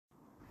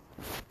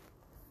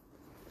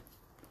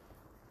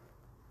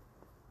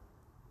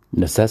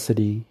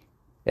Necessity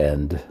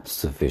and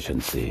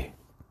sufficiency.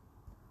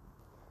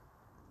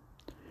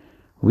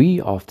 We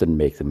often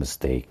make the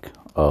mistake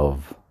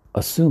of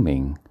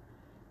assuming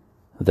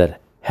that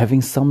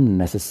having some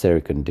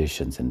necessary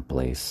conditions in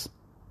place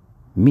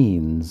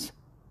means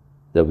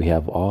that we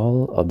have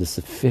all of the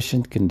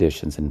sufficient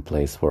conditions in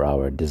place for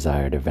our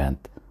desired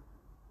event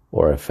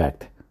or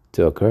effect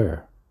to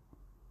occur.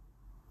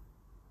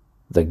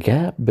 The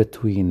gap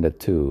between the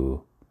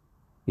two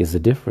is the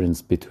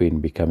difference between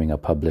becoming a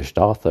published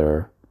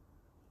author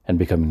and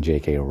becoming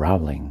J.K.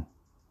 Rowling.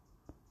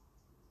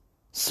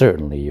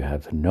 Certainly you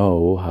have to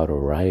know how to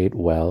write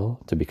well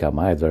to become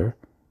either,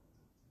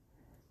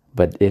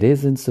 but it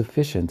isn't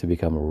sufficient to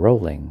become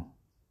Rowling.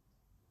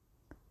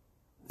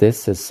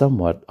 This is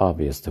somewhat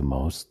obvious to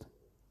most.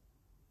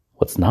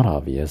 What's not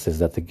obvious is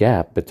that the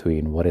gap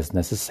between what is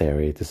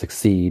necessary to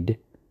succeed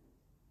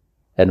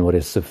and what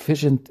is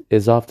sufficient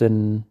is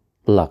often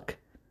luck,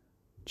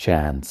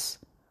 chance,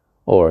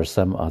 or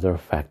some other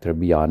factor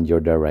beyond your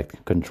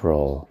direct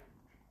control.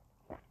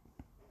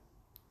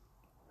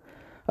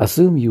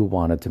 Assume you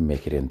wanted to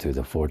make it into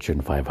the Fortune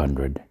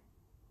 500.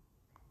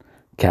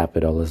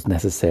 Capital is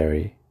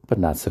necessary, but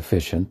not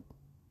sufficient.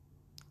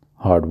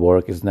 Hard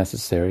work is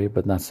necessary,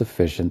 but not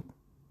sufficient.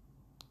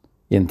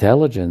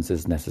 Intelligence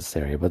is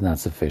necessary, but not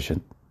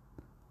sufficient.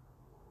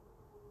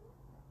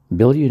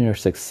 Billionaire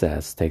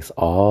success takes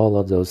all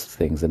of those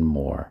things and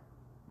more,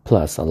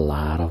 plus a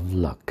lot of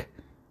luck.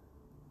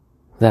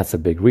 That's a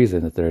big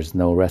reason that there's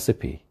no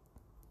recipe.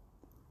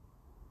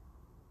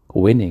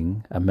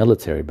 Winning a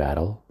military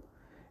battle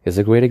is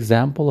a great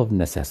example of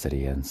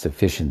necessity and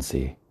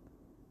sufficiency.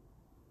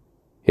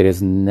 It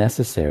is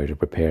necessary to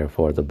prepare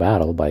for the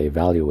battle by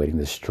evaluating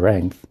the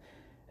strength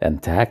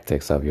and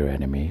tactics of your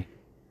enemy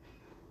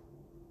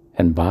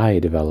and by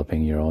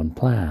developing your own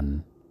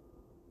plan.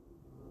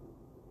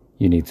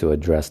 You need to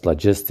address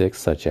logistics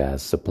such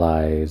as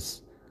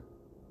supplies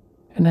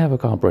and have a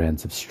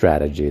comprehensive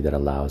strategy that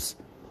allows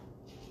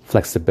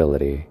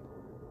flexibility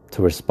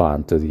to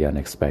respond to the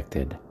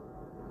unexpected.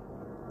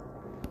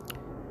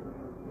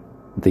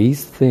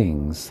 These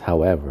things,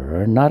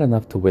 however, are not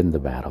enough to win the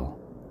battle.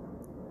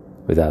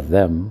 Without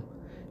them,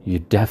 you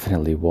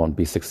definitely won't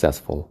be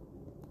successful.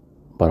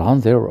 But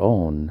on their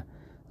own,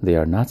 they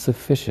are not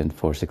sufficient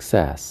for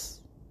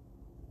success.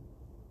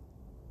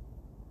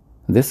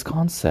 This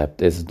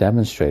concept is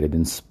demonstrated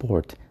in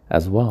sport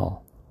as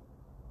well.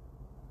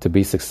 To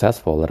be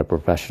successful at a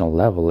professional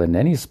level in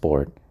any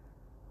sport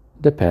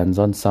depends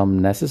on some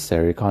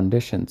necessary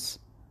conditions.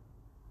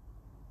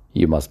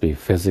 You must be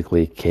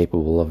physically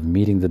capable of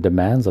meeting the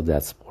demands of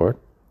that sport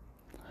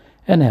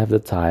and have the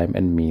time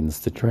and means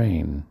to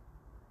train.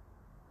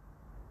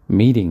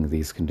 Meeting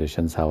these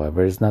conditions,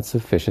 however, is not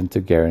sufficient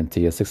to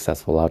guarantee a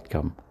successful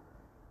outcome.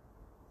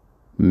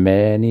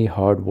 Many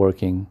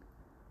hardworking,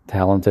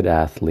 talented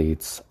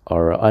athletes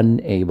are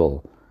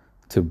unable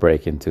to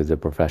break into the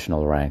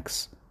professional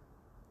ranks.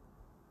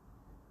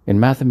 In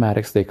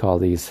mathematics, they call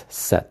these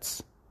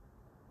sets.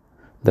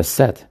 The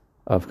set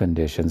of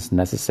conditions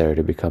necessary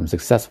to become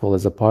successful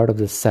is a part of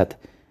the set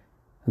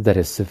that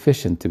is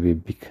sufficient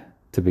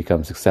to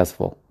become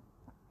successful.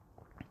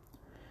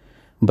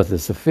 But the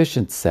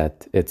sufficient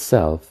set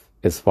itself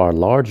is far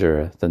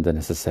larger than the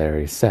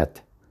necessary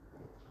set.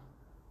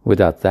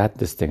 Without that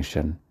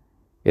distinction,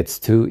 it's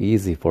too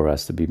easy for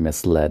us to be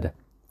misled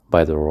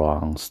by the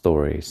wrong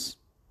stories.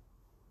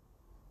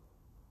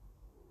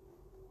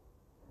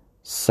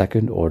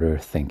 Second-order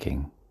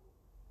thinking.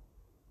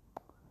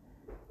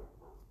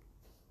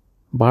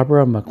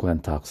 Barbara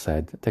McClintock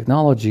said,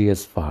 "Technology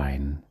is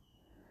fine,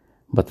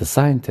 but the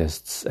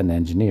scientists and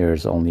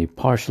engineers only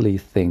partially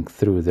think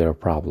through their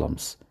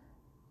problems.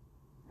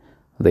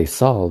 They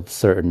solve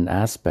certain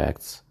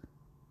aspects,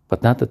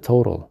 but not the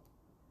total,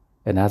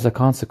 and as a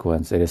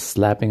consequence, it is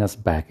slapping us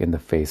back in the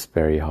face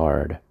very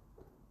hard."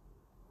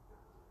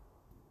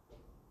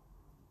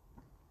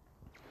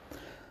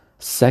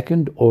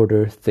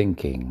 Second-order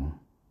thinking.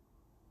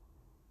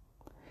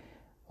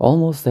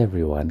 Almost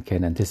everyone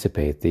can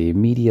anticipate the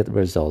immediate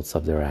results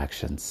of their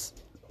actions.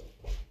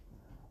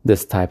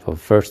 This type of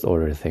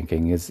first-order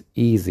thinking is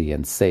easy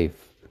and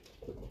safe,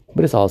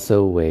 but it's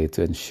also a way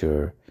to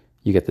ensure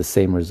you get the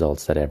same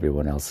results that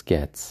everyone else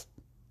gets.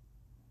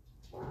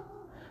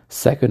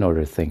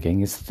 Second-order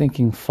thinking is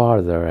thinking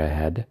farther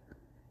ahead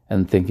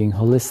and thinking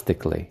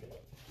holistically.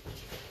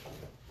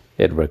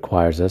 It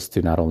requires us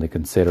to not only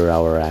consider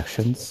our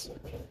actions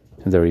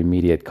and their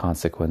immediate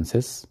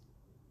consequences,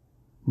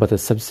 but the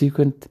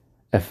subsequent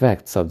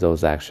effects of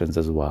those actions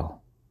as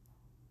well.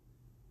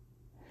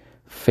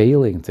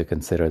 Failing to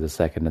consider the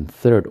second and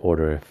third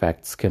order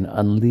effects can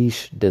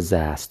unleash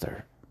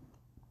disaster.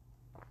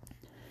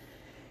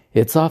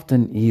 It's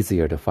often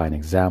easier to find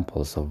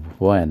examples of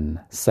when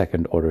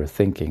second order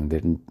thinking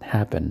didn't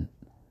happen,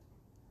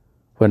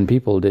 when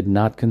people did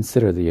not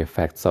consider the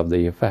effects of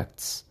the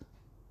effects,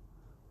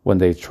 when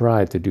they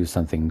tried to do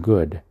something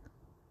good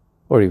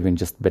or even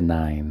just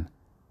benign,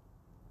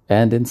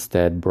 and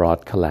instead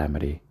brought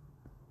calamity.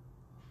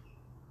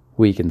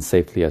 we can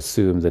safely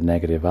assume the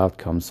negative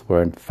outcomes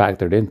weren't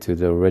factored into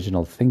the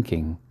original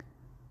thinking.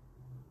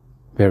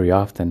 Very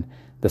often,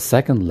 the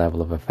second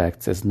level of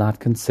effects is not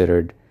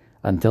considered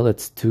until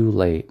it's too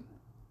late.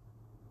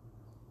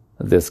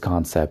 This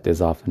concept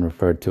is often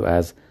referred to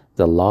as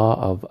the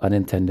law of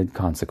unintended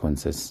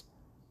consequences.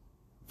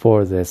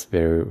 For this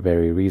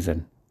very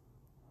reason,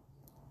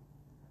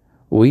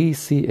 we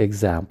see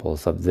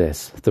examples of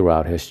this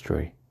throughout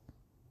history.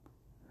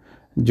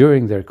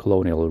 During their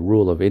colonial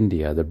rule of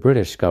India, the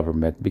British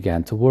government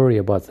began to worry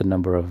about the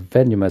number of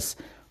venomous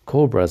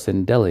cobras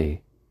in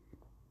Delhi.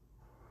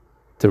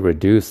 To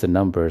reduce the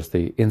numbers,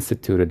 they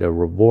instituted a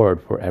reward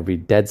for every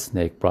dead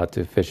snake brought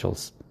to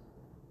officials.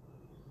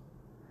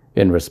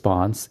 In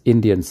response,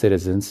 Indian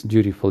citizens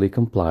dutifully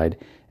complied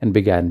and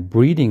began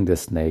breeding the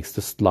snakes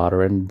to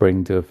slaughter and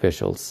bring to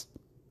officials.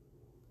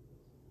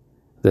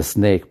 The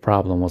snake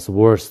problem was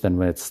worse than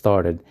when it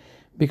started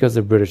because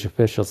the British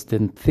officials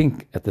didn't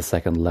think at the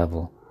second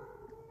level.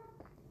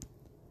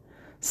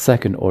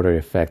 Second-order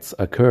effects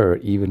occur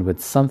even with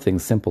something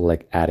simple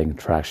like adding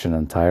traction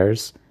on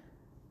tires.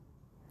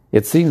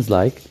 It seems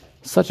like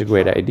such a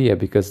great idea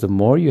because the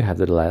more you have,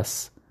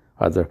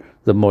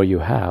 the more you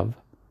have,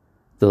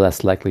 the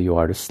less likely you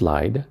are to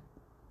slide,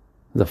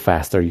 the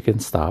faster you can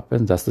stop,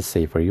 and thus the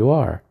safer you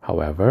are.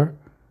 However,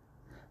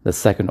 the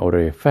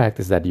second-order effect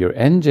is that your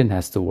engine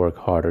has to work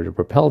harder to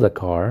propel the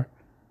car.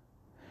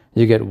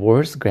 You get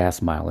worse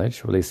gas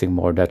mileage, releasing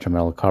more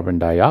detrimental carbon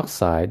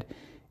dioxide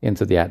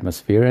into the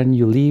atmosphere, and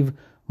you leave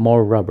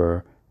more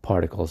rubber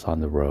particles on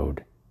the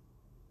road.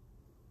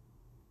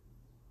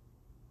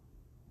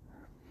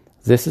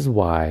 This is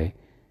why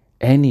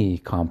any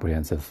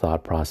comprehensive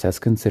thought process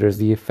considers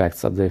the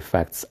effects of the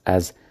effects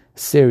as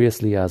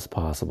seriously as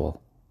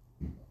possible.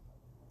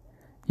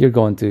 You're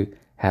going to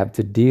have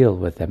to deal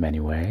with them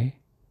anyway.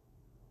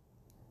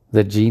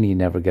 The genie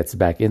never gets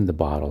back in the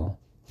bottle.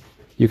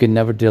 You can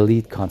never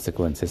delete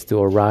consequences to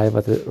arrive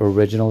at the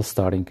original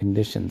starting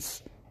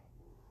conditions.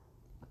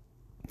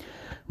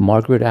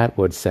 Margaret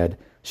Atwood said,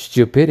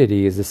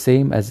 "Stupidity is the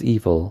same as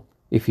evil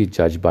if you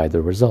judge by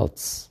the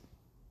results."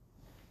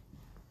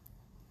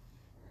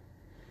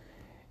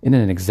 In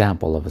an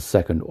example of a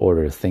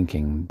second-order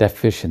thinking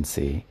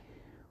deficiency,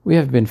 we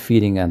have been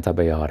feeding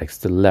antibiotics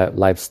to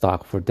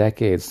livestock for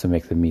decades to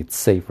make the meat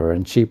safer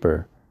and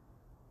cheaper.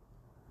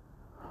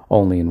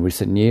 Only in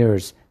recent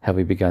years have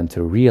we begun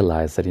to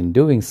realize that in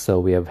doing so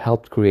we have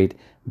helped create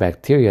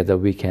bacteria that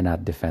we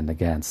cannot defend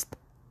against.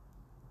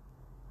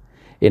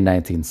 In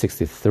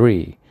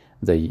 1963,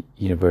 the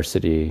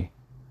University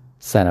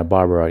Santa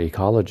Barbara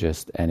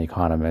ecologist and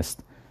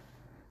economist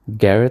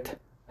Garrett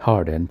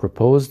Hardin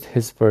proposed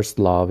his first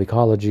law of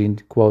ecology,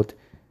 quote,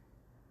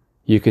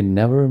 "You can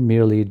never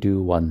merely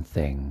do one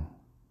thing,"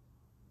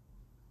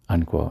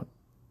 unquote.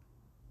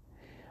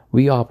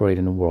 We operate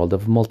in a world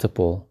of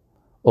multiple,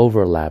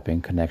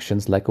 overlapping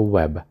connections like a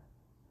web,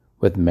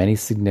 with many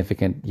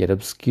significant yet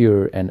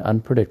obscure and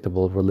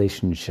unpredictable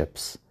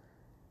relationships.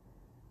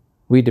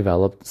 We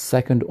developed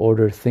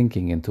second-order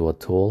thinking into a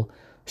tool,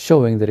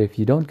 showing that if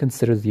you don't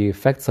consider the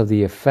effects of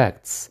the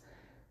effects,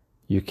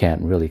 you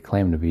can't really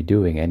claim to be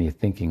doing any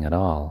thinking at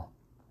all.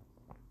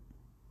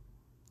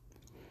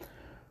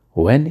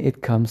 When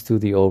it comes to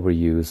the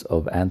overuse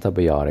of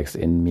antibiotics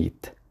in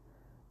meat,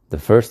 the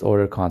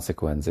first-order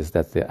consequence is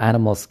that the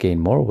animals gain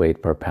more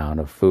weight per pound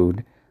of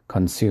food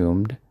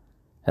consumed,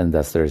 and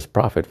thus there is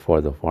profit for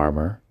the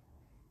farmer.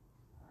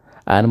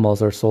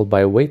 Animals are sold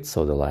by weight,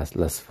 so the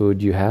less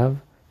food you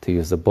have to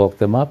use to bulk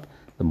them up,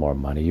 the more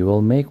money you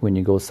will make when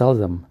you go sell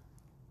them.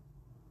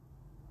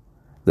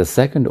 The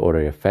second-order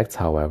effects,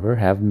 however,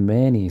 have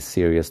many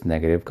serious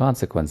negative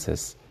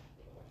consequences.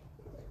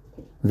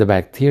 The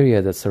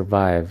bacteria that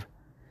survive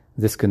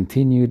this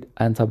continued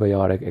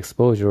antibiotic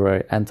exposure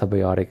are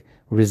antibiotic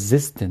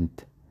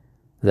resistant.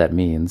 That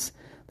means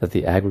that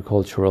the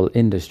agricultural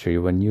industry,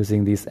 when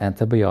using these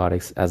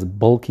antibiotics as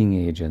bulking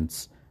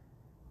agents,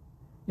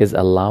 is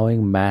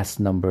allowing mass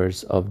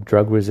numbers of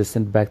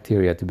drug-resistant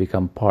bacteria to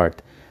become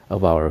part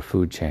of our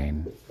food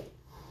chain.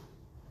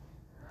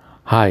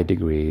 High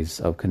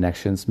degrees of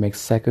connections make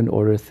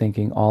second-order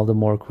thinking all the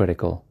more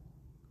critical,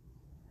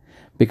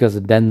 because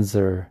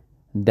denser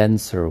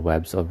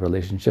webs of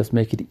relationships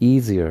make it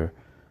easier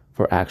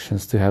for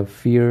actions to have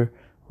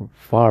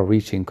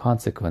far-reaching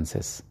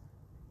consequences.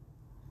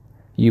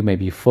 You may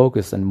be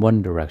focused in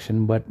one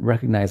direction, but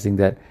recognizing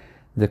that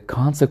the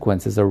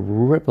consequences are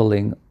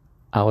rippling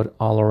out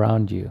all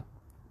around you.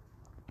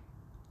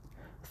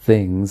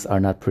 Things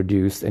are not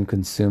produced and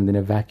consumed in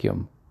a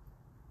vacuum.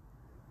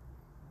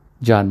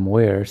 John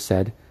Muir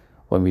said,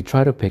 "When we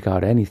try to pick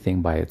out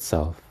anything by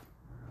itself,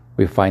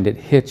 we find it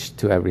hitched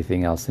to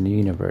everything else in the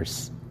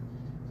universe."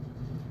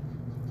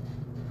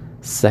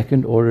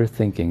 Second-order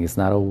thinking is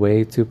not a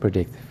way to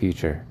predict the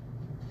future.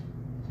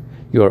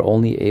 You are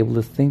only able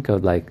to think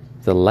of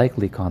the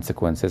likely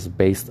consequences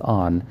based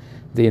on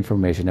the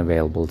information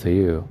available to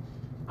you.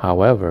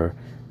 However,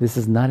 this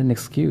is not an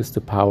excuse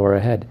to power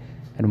ahead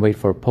and wait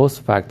for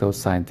post facto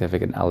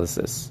scientific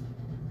analysis.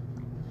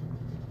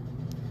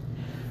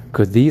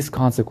 Could these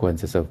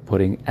consequences of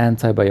putting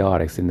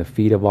antibiotics in the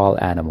feed of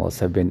all animals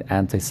have been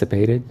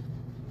anticipated?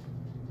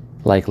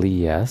 Likely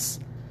yes,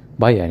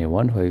 by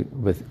anyone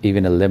with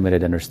even a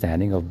limited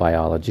understanding of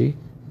biology.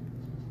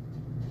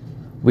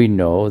 We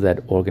know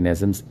that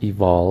organisms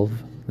evolve,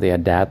 they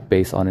adapt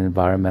based on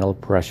environmental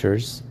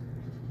pressures,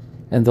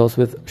 and those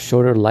with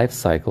shorter life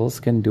cycles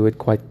can do it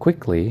quite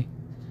quickly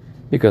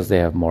because they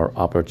have more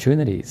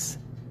opportunities.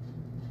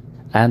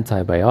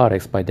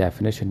 Antibiotics, by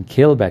definition,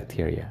 kill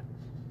bacteria.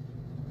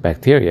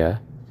 Bacteria,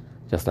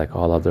 just like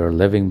all other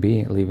living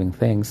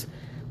things,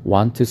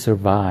 want to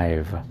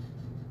survive.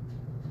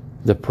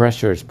 The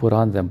pressures put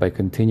on them by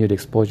continued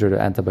exposure to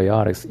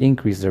antibiotics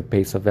increase their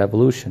pace of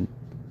evolution.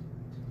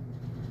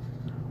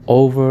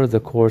 Over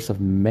the course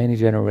of many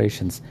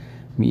generations,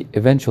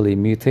 eventually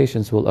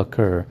mutations will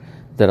occur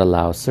that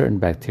allow certain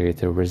bacteria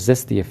to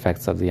resist the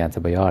effects of the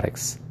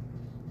antibiotics.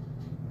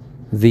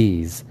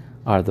 These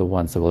are the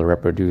ones that will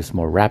reproduce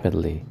more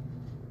rapidly,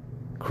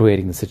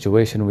 creating the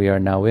situation we are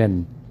now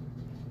in.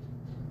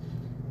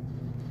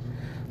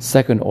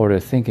 Second-order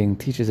thinking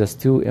teaches us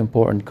two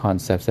important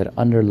concepts that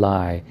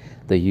underlie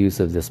the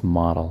use of this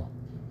model.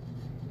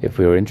 If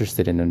we are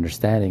interested in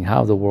understanding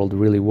how the world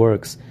really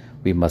works,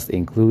 we must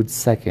include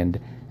second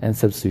and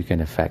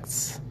subsequent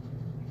effects.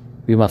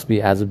 We must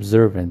be as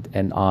observant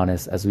and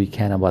honest as we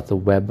can about the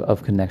web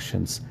of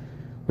connections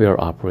we are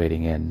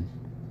operating in.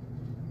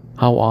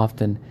 How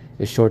often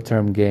is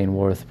short-term gain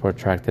worth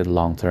protracted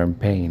long-term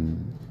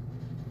pain?